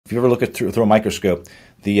if you ever look at through a microscope,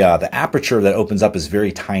 the aperture that opens up is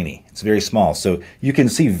very tiny. It's very small. So you can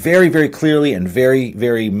see very, very clearly and very,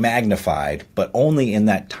 very magnified, but only in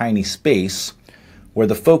that tiny space where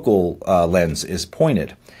the focal lens is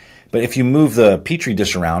pointed. But if you move the Petri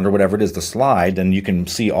dish around, or whatever it is, the slide, then you can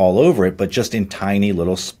see all over it, but just in tiny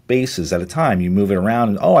little spaces at a time. You move it around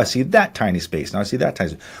and, oh, I see that tiny space. Now I see that tiny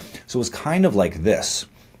space. So it was kind of like this,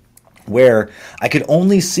 where I could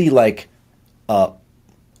only see like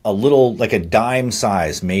a little, like a dime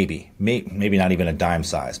size, maybe not even a dime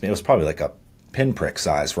size. It was probably like a pinprick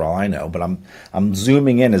size for all I know, but I'm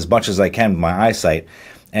zooming in as much as I can with my eyesight,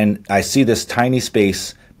 and I see this tiny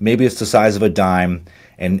space. Maybe it's the size of a dime,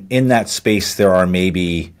 and in that space there are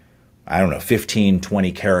maybe, I don't know, 15,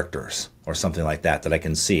 20 characters or something like that that I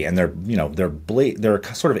can see, and they're, you know, they're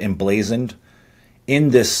sort of emblazoned in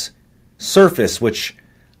this surface, which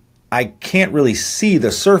I can't really see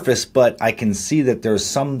the surface, but I can see that there's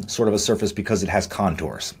some sort of a surface because it has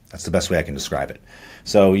contours. That's the best way I can describe it.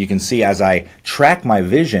 So you can see as I track my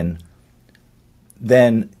vision,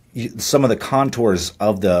 then some of the contours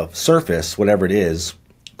of the surface, whatever it is,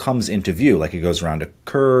 comes into view. Like it goes around a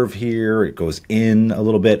curve here, it goes in a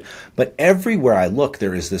little bit, but everywhere I look,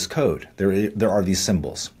 there is this code. There are these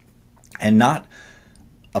symbols, and not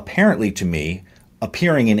apparently to me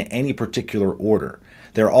appearing in any particular order.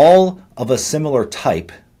 They're all of a similar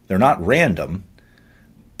type. They're not random,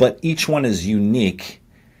 but each one is unique,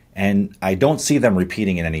 and I don't see them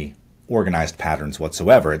repeating in any organized patterns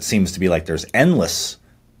whatsoever. It seems to be like there's endless,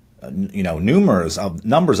 numbers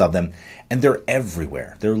of them, and they're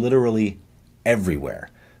everywhere. They're literally everywhere,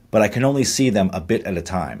 but I can only see them a bit at a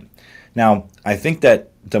time. Now, I think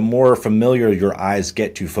that the more familiar your eyes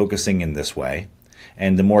get to focusing in this way,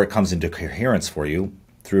 and the more it comes into coherence for you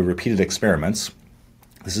through repeated experiments,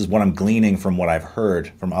 this is what I'm gleaning from what I've heard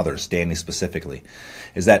from others, Danny specifically,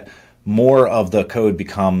 is that more of the code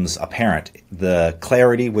becomes apparent. The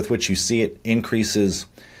clarity with which you see it increases,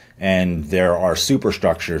 and there are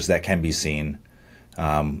superstructures that can be seen,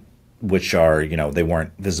 which are, they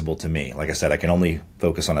weren't visible to me. Like I said, I can only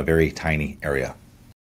focus on a very tiny area.